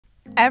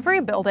Every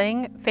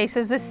building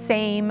faces the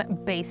same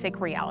basic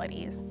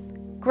realities: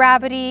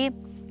 gravity,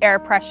 air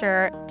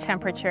pressure,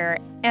 temperature,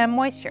 and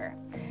moisture.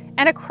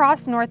 And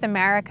across North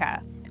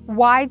America,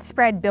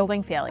 widespread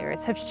building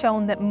failures have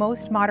shown that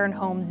most modern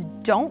homes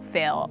don't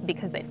fail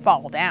because they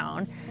fall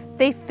down.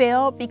 They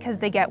fail because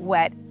they get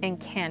wet and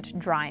can't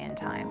dry in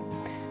time.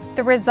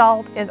 The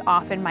result is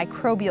often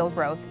microbial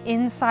growth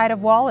inside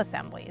of wall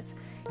assemblies,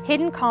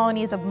 hidden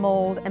colonies of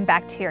mold and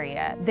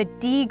bacteria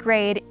that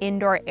degrade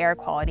indoor air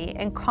quality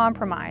and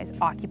compromise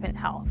occupant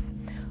health.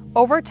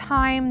 Over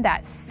time,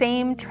 that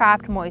same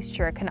trapped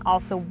moisture can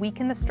also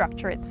weaken the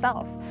structure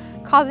itself,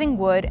 causing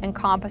wood and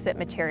composite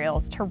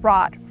materials to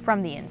rot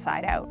from the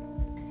inside out.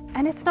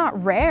 And it's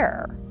not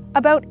rare.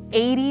 About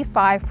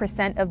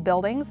 85% of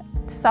buildings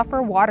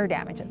suffer water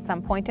damage at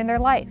some point in their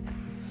life.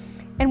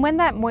 And when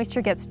that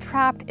moisture gets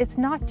trapped, it's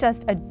not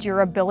just a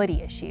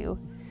durability issue.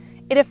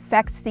 It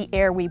affects the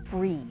air we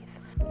breathe.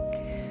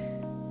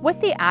 With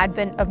the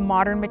advent of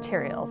modern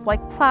materials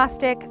like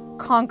plastic,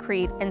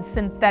 concrete, and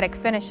synthetic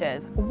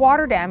finishes,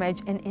 water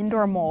damage and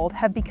indoor mold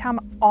have become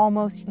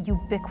almost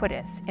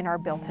ubiquitous in our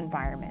built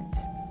environment.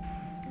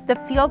 The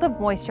field of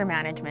moisture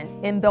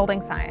management in building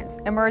science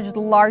emerged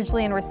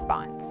largely in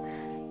response,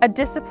 a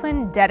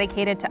discipline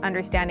dedicated to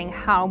understanding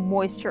how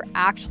moisture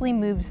actually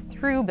moves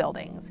through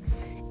buildings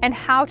and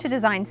how to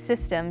design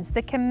systems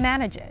that can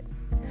manage it.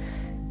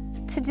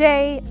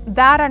 Today,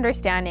 that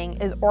understanding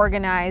is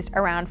organized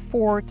around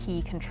 4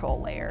 key control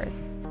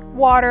layers: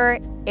 water,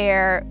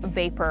 air,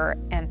 vapor,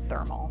 and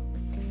thermal.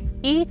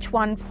 Each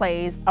one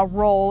plays a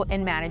role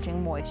in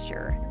managing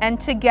moisture, and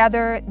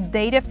together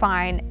they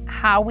define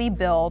how we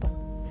build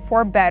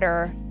for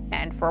better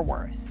and for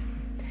worse.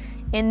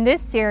 In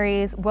this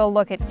series, we'll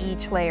look at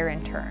each layer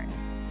in turn,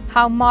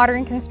 how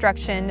modern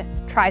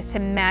construction tries to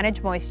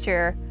manage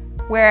moisture,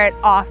 where it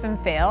often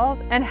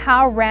fails, and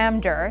how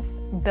rammed earth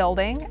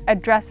building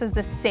addresses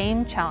the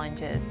same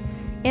challenges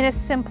in a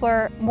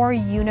simpler, more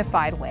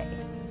unified way.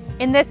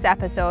 In this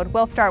episode,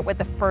 we'll start with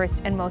the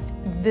first and most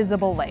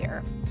visible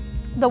layer,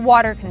 the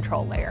water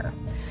control layer.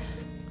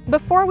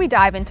 Before we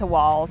dive into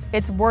walls,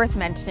 it's worth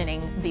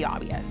mentioning the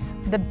obvious.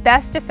 The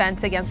best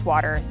defense against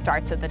water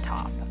starts at the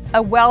top.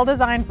 A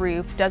well-designed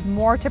roof does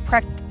more to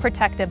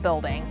protect a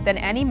building than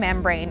any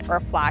membrane or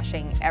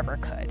flashing ever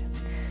could.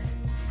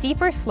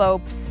 Steeper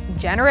slopes,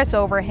 generous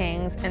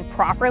overhangs, and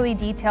properly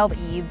detailed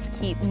eaves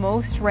keep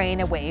most rain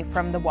away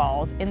from the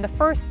walls in the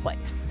first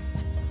place.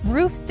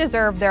 Roofs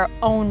deserve their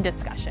own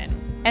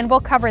discussion, and we'll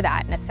cover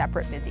that in a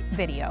separate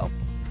video.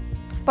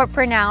 But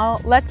for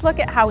now, let's look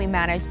at how we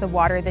manage the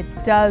water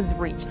that does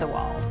reach the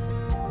walls.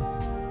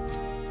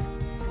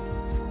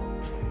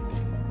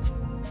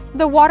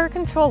 The water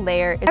control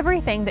layer is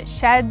everything that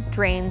sheds,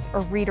 drains,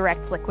 or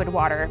redirects liquid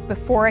water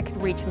before it can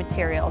reach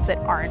materials that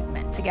aren't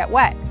meant to get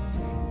wet.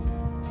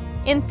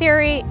 In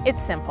theory,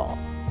 it's simple.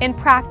 In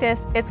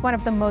practice, it's one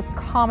of the most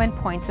common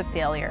points of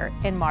failure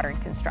in modern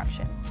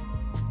construction.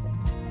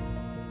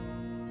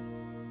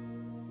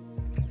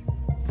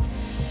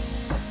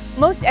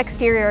 Most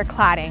exterior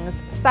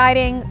claddings,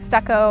 siding,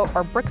 stucco,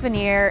 or brick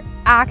veneer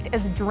act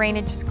as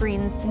drainage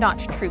screens, not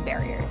true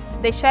barriers.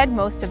 They shed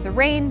most of the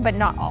rain, but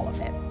not all of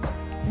it.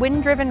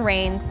 Wind-driven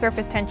rain,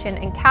 surface tension,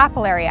 and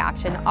capillary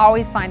action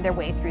always find their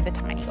way through the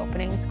tiny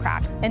openings,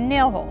 cracks, and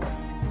nail holes.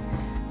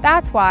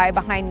 That's why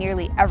behind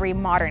nearly every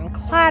modern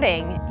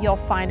cladding, you'll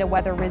find a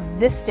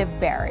weather-resistive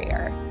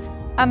barrier,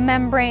 a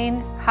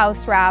membrane,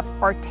 house wrap,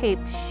 or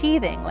taped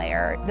sheathing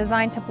layer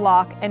designed to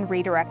block and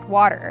redirect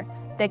water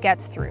that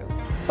gets through.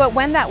 But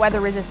when that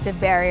weather-resistive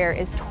barrier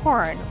is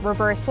torn,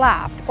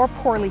 reverse-lapped, or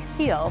poorly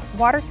sealed,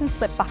 water can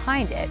slip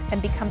behind it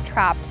and become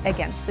trapped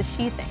against the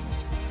sheathing.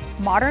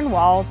 Modern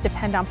walls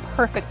depend on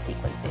perfect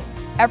sequencing.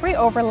 Every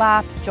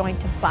overlap,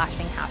 joint, and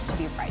flashing has to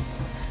be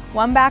right.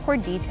 One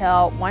backward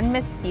detail, one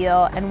missed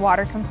seal, and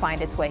water can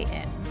find its way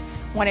in.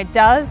 When it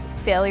does,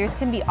 failures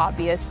can be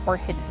obvious or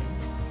hidden.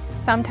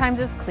 Sometimes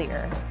it's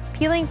clear: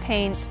 peeling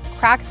paint,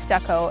 cracked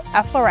stucco,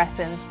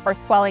 efflorescence, or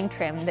swelling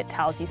trim that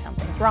tells you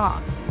something's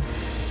wrong.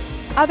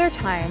 Other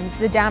times,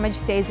 the damage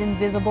stays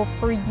invisible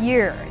for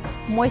years,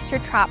 moisture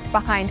trapped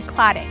behind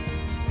cladding,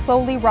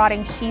 slowly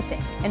rotting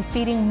sheathing, and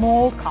feeding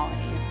mold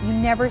colonies you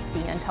never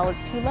see until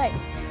it's too late.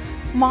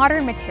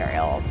 Modern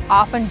materials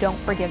often don't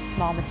forgive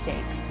small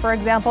mistakes. For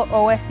example,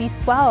 OSB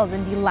swells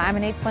and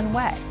delaminates when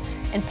wet,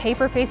 and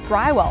paper-faced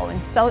drywall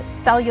and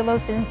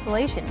cellulose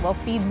insulation will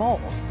feed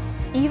mold.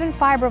 Even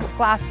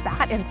fiberglass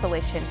bat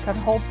insulation can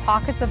hold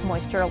pockets of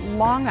moisture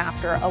long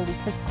after a leak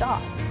has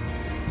stopped.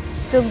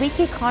 The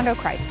leaky condo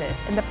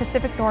crisis in the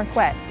Pacific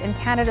Northwest and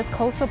Canada's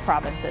coastal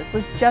provinces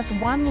was just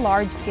one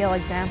large-scale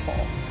example.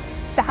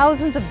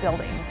 Thousands of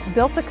buildings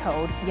built to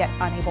code, yet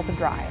unable to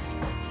dry.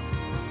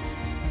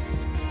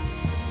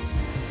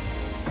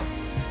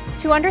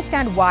 To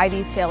understand why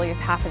these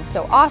failures happen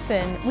so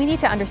often, we need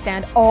to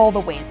understand all the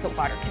ways that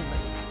water can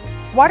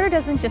move. Water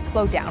doesn't just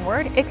flow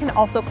downward, it can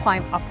also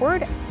climb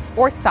upward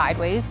or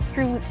sideways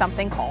through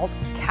something called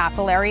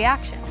capillary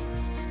action.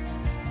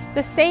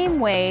 The same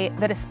way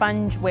that a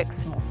sponge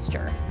wicks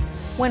moisture.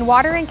 When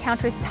water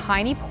encounters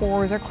tiny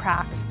pores or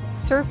cracks,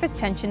 surface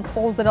tension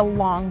pulls it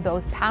along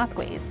those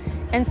pathways,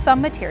 and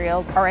some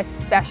materials are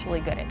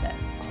especially good at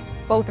this.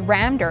 Both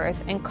rammed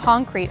earth and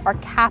concrete are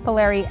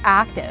capillary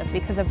active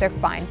because of their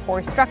fine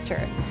pore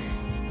structure,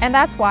 and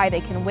that's why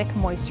they can wick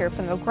moisture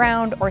from the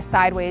ground or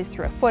sideways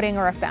through a footing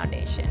or a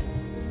foundation.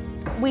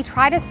 We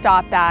try to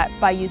stop that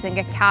by using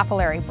a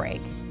capillary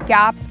break,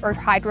 gaps or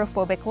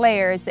hydrophobic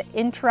layers that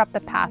interrupt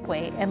the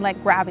pathway and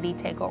let gravity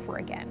take over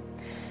again.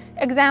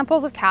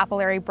 Examples of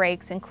capillary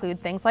breaks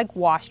include things like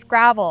washed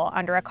gravel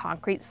under a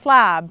concrete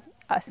slab,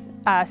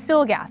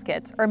 sill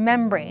gaskets or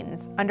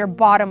membranes under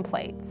bottom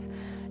plates,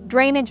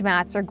 drainage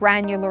mats or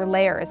granular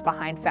layers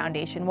behind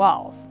foundation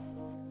walls.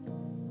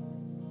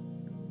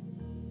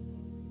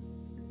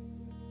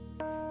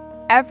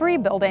 Every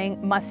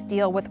building must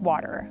deal with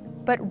water,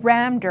 but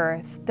rammed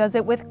earth does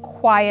it with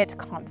quiet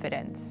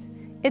confidence.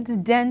 Its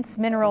dense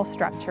mineral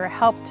structure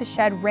helps to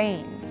shed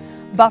rain,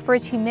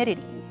 buffers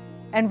humidity,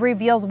 and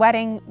reveals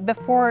wetting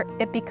before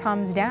it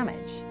becomes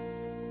damage.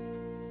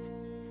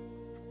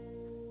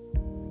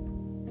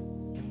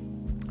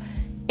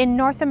 In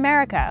North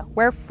America,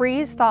 where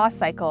freeze-thaw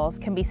cycles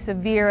can be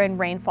severe and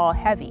rainfall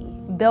heavy,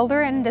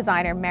 builder and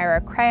designer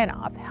Mara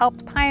Krajinoff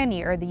helped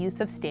pioneer the use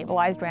of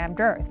stabilized rammed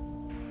earth.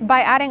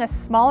 By adding a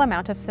small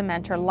amount of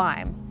cement or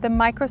lime, the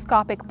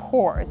microscopic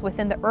pores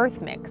within the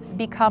earth mix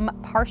become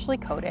partially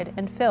coated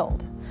and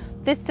filled.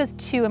 This does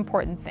two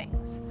important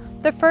things.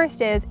 The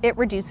first is it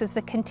reduces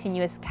the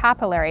continuous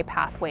capillary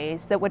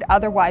pathways that would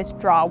otherwise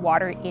draw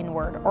water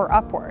inward or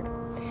upward.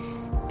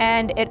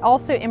 And it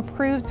also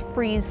improves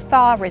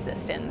freeze-thaw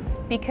resistance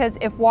because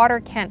if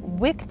water can't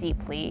wick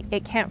deeply,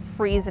 it can't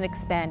freeze and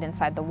expand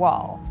inside the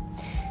wall.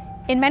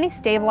 In many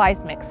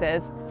stabilized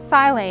mixes,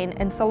 silane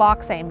and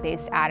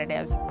siloxane-based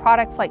additives,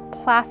 products like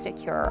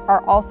Plasticure,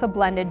 are also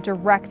blended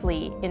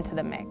directly into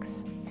the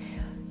mix.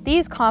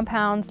 These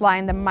compounds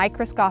line the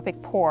microscopic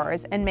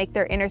pores and make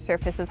their inner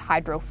surfaces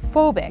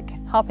hydrophobic,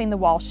 helping the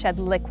wall shed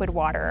liquid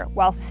water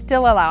while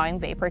still allowing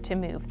vapor to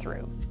move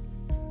through.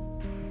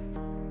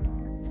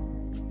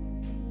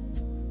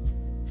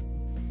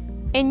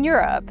 In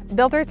Europe,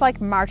 builders like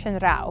Martin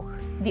Rauch,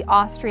 the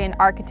Austrian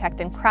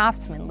architect and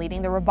craftsman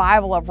leading the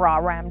revival of raw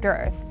rammed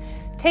earth,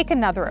 take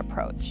another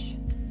approach.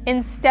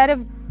 Instead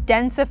of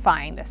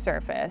densifying the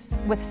surface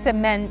with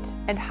cement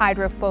and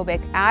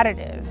hydrophobic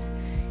additives,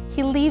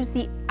 he leaves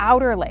the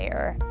outer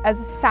layer as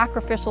a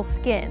sacrificial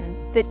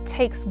skin that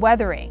takes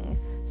weathering,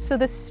 so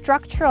the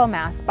structural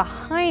mass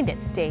behind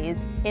it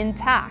stays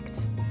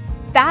intact.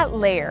 That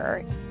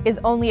layer is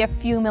only a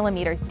few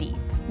millimeters deep,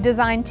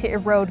 designed to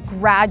erode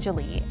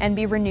gradually and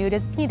be renewed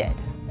as needed.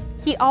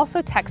 He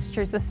also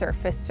textures the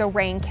surface so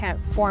rain can't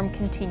form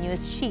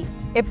continuous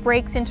sheets. It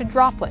breaks into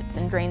droplets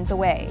and drains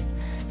away.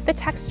 The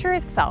texture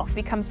itself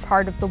becomes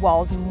part of the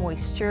wall's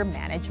moisture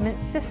management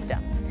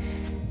system,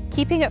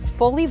 keeping it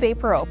fully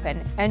vapor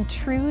open and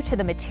true to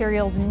the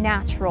material's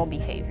natural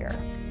behavior.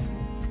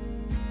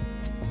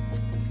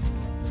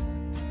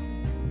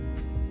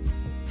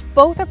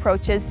 Both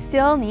approaches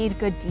still need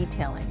good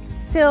detailing,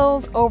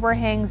 sills,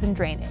 overhangs, and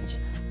drainage,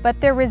 but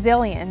their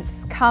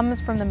resilience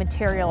comes from the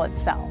material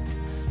itself,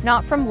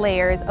 not from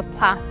layers of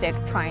plastic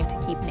trying to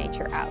keep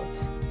nature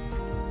out.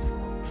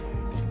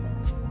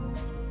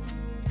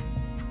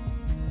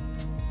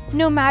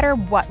 No matter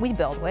what we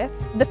build with,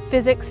 the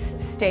physics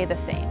stay the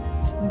same.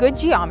 Good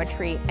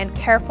geometry and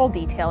careful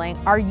detailing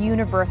are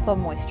universal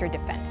moisture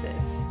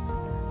defenses.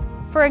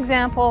 For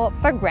example,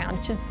 the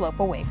ground should slope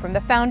away from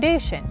the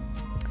foundation.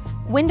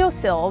 Window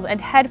sills and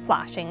head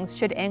flashings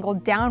should angle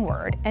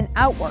downward and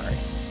outward.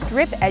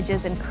 Drip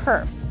edges and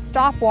kerfs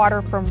stop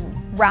water from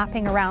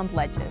wrapping around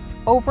ledges.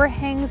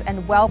 Overhangs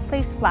and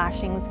well-placed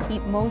flashings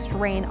keep most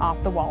rain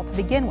off the wall to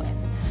begin with.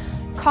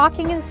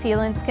 Caulking and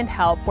sealants can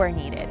help where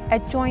needed,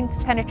 at joints,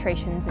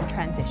 penetrations, and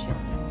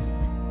transitions.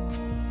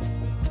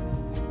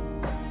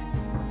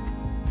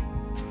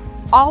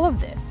 All of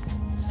this,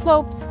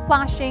 slopes,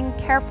 flashing,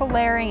 careful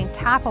layering, and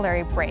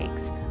capillary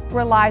breaks,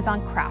 relies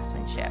on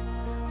craftsmanship.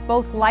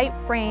 Both light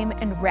frame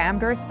and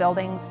rammed earth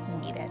buildings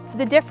need it.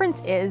 The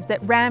difference is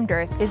that rammed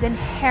earth is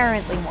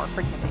inherently more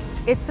forgiving.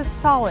 It's a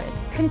solid,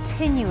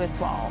 continuous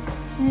wall,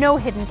 no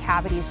hidden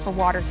cavities for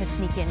water to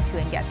sneak into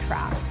and get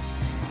trapped.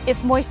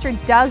 If moisture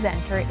does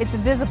enter, it's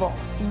visible,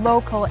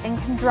 local, and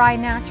can dry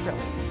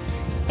naturally.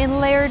 In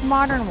layered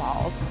modern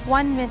walls,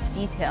 one missed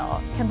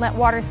detail can let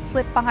water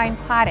slip behind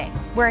cladding,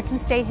 where it can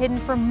stay hidden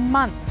for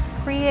months,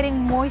 creating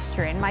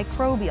moisture and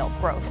microbial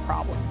growth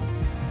problems.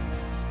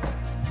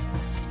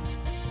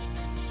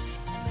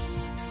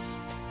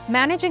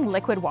 Managing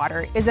liquid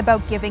water is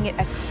about giving it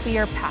a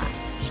clear path,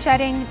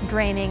 shedding,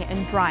 draining,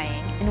 and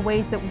drying in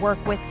ways that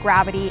work with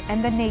gravity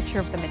and the nature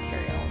of the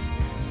materials.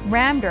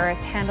 Rammed earth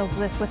handles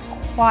this with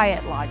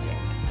quiet logic.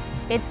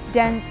 Its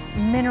dense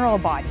mineral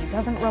body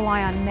doesn't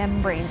rely on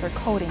membranes or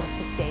coatings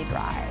to stay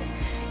dry.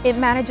 It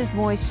manages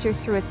moisture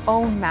through its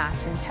own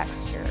mass and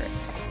texture.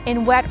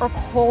 In wet or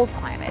cold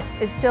climates,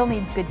 it still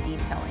needs good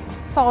detailing,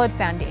 solid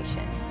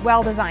foundation,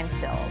 well-designed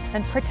sills,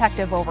 and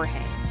protective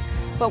overhangs.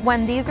 But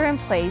when these are in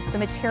place, the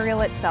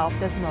material itself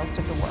does most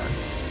of the work.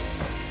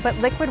 But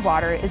liquid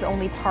water is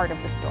only part of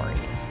the story.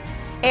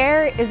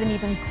 Air is an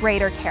even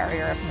greater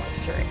carrier of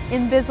moisture,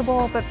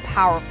 invisible but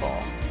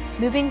powerful,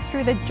 moving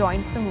through the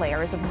joints and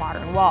layers of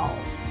modern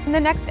walls. In the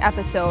next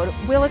episode,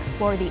 we'll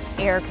explore the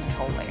air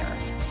control layer,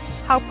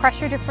 how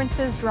pressure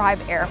differences drive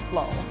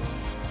airflow,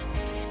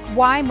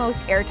 why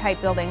most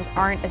airtight buildings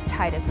aren't as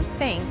tight as we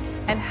think,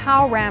 and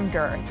how rammed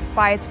earth,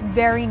 by its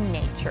very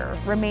nature,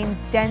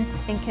 remains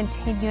dense and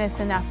continuous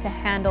enough to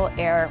handle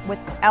air with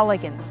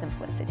elegant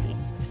simplicity.